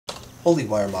Holy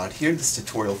Wiremod here, this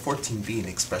tutorial 14b in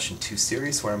Expression 2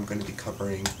 series where I'm going to be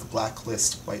covering the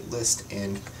Blacklist, Whitelist,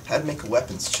 and how to make a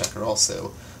weapons checker also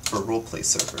for roleplay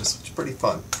servers, which is pretty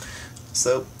fun.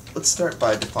 So let's start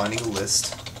by defining a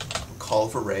list, call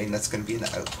of array, and that's going to be an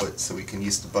output, so we can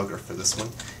use debugger for this one,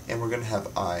 and we're going to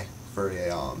have I for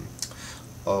a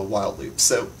while loop.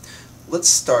 So let's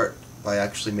start by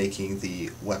actually making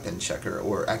the weapon checker,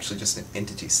 or actually just an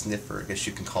entity sniffer, I guess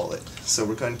you can call it. So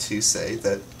we're going to say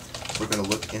that we're going to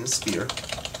look in a sphere,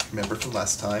 remember from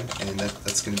last time, and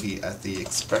that's going to be at the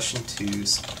expression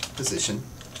 2's position.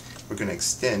 We're going to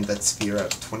extend that sphere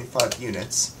out 25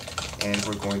 units, and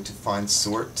we're going to find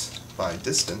sort by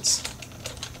distance,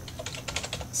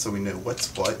 so we know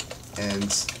what's what,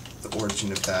 and the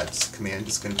origin of that command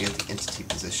is going to be at the entity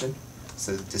position.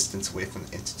 So the distance away from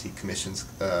the entity position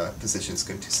is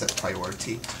going to set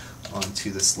priority onto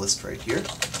this list right here,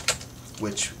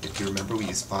 which, if you remember, we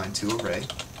use findToArray.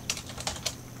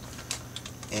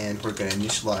 And we're going to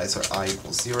initialize our I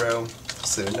equals 0,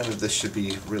 so none of this should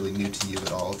be really new to you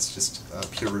at all, it's just a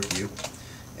pure review.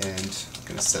 And I'm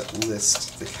going to set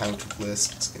list, the count of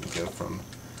list, it's going to go from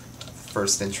the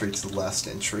first entry to the last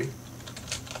entry.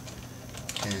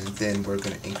 And then we're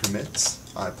going to increment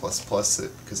I++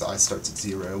 it, because I starts at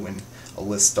 0 and a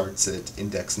list starts at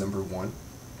index number 1.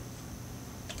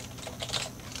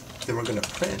 Then we're going to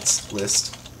print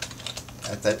list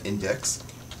at that index,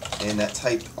 and that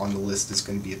type on the list is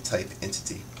going to be a type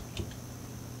entity.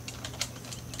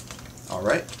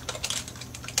 Alright,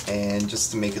 and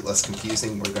just to make it less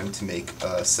confusing, we're going to make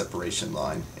a separation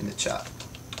line in the chat.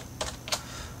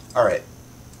 Alright,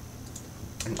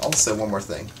 and also one more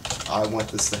thing. I want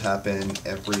this to happen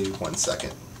every 1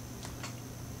 second.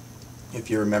 If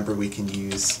you remember, we can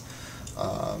use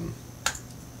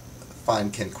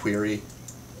findClearBlackModelList,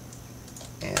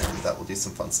 and that will do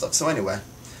some fun stuff. So anyway,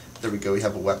 there we go, we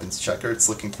have a weapons checker. It's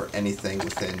looking for anything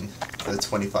within the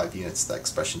 25 units of that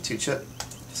expression 2 chip.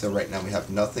 So right now we have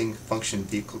nothing. Function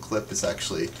vehicle clip is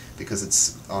actually because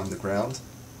it's on the ground.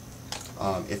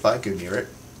 If I go near it,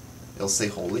 it'll say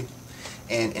holy.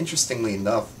 And interestingly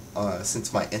enough,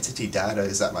 since my entity data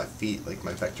is at my feet, like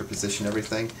my vector position,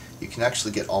 everything, you can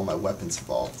actually get all my weapons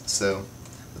involved. So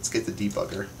let's get the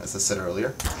debugger, as I said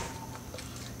earlier.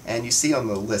 And you see on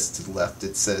the list to the left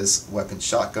it says weapon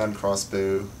shotgun,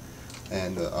 crossbow,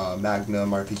 and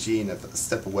Magnum, RPG, and if a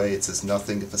step away it says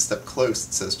nothing. If a step close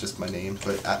it says just my name,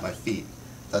 but at my feet,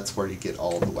 that's where you get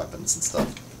all of the weapons and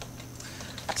stuff.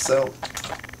 So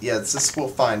yeah, this will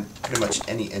find pretty much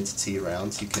any entity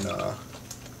around. You can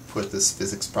put this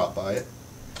physics prop by it.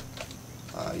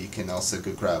 You can also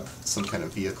go grab some kind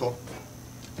of vehicle,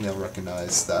 and it'll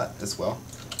recognize that as well.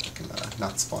 You can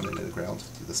not spawn into the ground,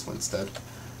 do this one instead.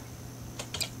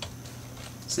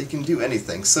 So you can do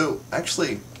anything. So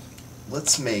actually,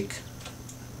 let's make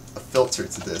a filter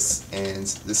to this, and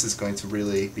this is going to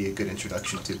really be a good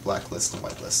introduction to Blacklist and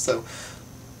Whitelist. So,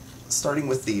 starting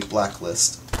with the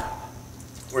Blacklist,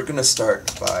 we're going to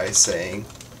start by saying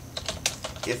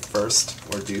if first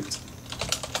or duped.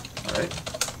 Alright.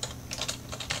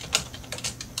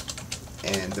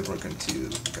 And then we're going to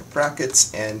get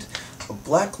brackets, and a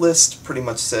blacklist pretty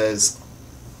much says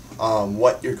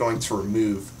what you're going to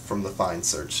remove from the find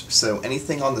search. So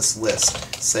anything on this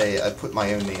list, say I put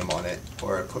my own name on it,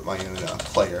 or I put my own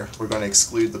player, we're going to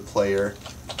exclude the player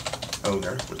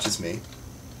owner, which is me.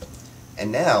 And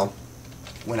now,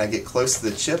 when I get close to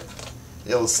the chip,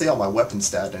 it'll say all my weapons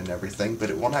data and everything, but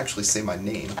it won't actually say my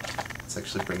name. Let's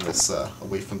actually bring this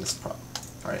away from this prop.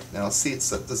 Alright, now see, it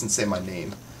doesn't say my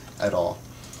name at all.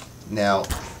 Now,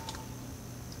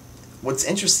 what's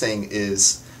interesting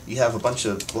is you have a bunch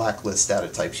of blacklist data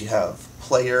types. You have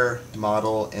player,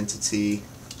 model, entity.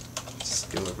 Just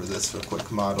go over this real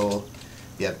quick. Model.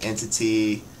 You have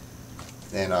entity,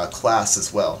 and class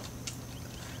as well.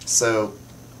 So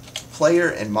player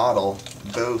and model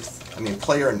both,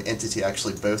 player and entity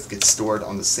actually both get stored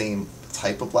on the same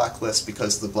type of blacklist,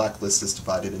 because the blacklist is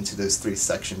divided into those 3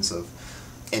 sections of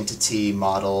entity,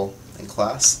 model, and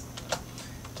class.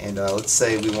 And let's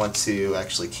say we want to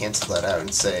actually cancel that out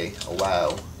and say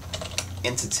allow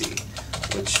entity,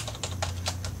 which,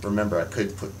 remember, I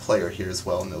could put player here as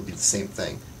well and it'll be the same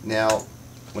thing. Now,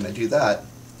 when I do that,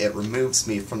 it removes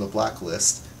me from the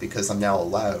blacklist because I'm now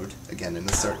allowed again in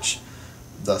the search,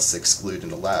 thus exclude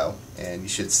and allow, and you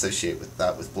should associate with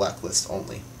that with blacklist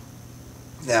only.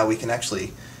 Now we can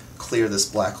actually clear this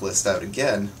blacklist out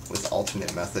again with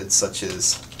alternate methods such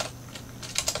as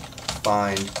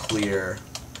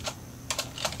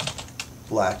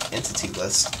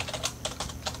findClearBlackEntityList.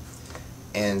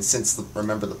 And since,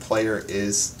 remember, the player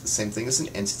is the same thing as an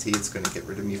entity, it's going to get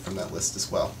rid of me from that list as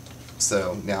well.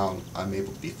 So now I'm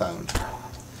able to be found.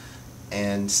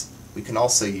 And we can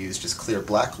also use just clear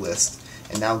blacklist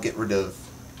and now get rid of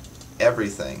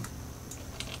everything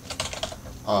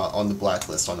on the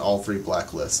blacklist, on all 3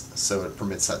 blacklists, so it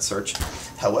permits that search.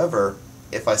 However,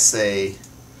 if I say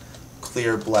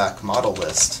clear black model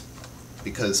list,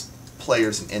 because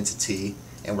player's an entity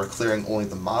and we're clearing only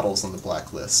the models on the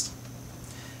blacklist,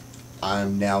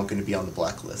 I'm now going to be on the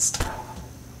blacklist.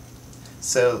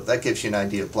 So that gives you an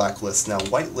idea of blacklist. Now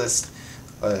whitelist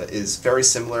is very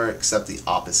similar except the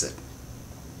opposite.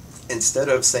 Instead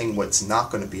of saying what's not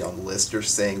going to be on the list, you're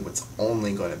saying what's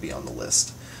only going to be on the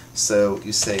list. So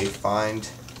you say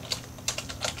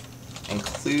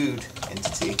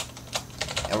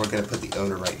findIncludeEntity, and we're going to put the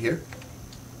owner right here.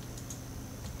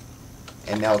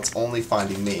 And now it's only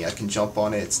finding me. I can jump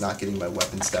on it, it's not getting my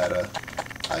weapons data.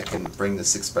 I can bring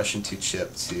this expression2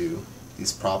 chip to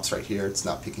these props right here, it's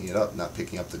not picking it up, not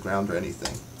picking up the ground or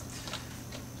anything.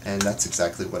 And that's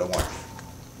exactly what I want.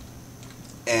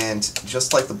 And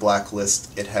just like the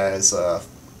blacklist, it has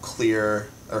clear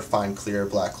or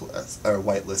findClearBlackList or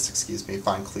whitelist, excuse me,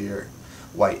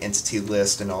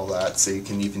 findClearBlackEntityList and all that. So you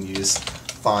can even use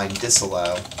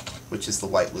findDissallow, which is the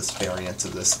whitelist variant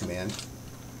of this command,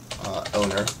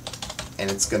 owner,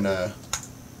 and it's going to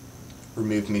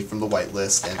remove me from the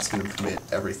whitelist and it's going to permit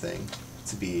everything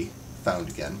to be found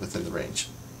again within the range.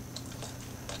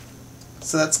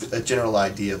 So that's a general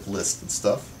idea of lists and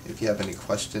stuff. If you have any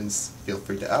questions, feel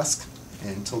free to ask.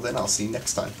 And until then, I'll see you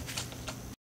next time.